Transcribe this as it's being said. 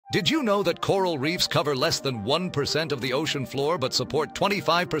Did you know that coral reefs cover less than 1% of the ocean floor but support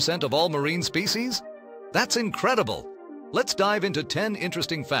 25% of all marine species? That's incredible! Let's dive into 10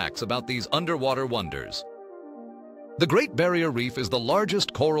 interesting facts about these underwater wonders. The Great Barrier Reef is the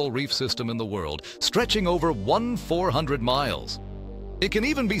largest coral reef system in the world, stretching over 1,400 miles. It can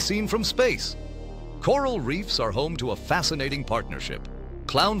even be seen from space. Coral reefs are home to a fascinating partnership.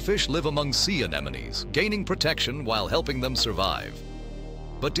 Clownfish live among sea anemones, gaining protection while helping them survive.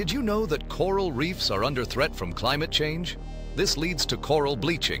 But did you know that coral reefs are under threat from climate change? This leads to coral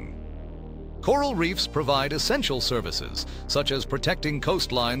bleaching. Coral reefs provide essential services, such as protecting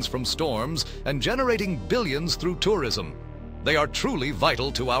coastlines from storms and generating billions through tourism. They are truly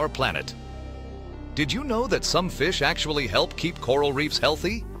vital to our planet. Did you know that some fish actually help keep coral reefs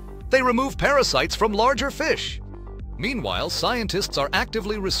healthy? They remove parasites from larger fish. Meanwhile, scientists are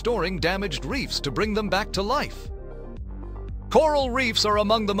actively restoring damaged reefs to bring them back to life. Coral reefs are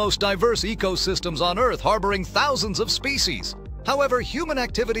among the most diverse ecosystems on Earth, harboring thousands of species. However, human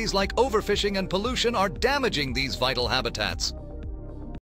activities like overfishing and pollution are damaging these vital habitats.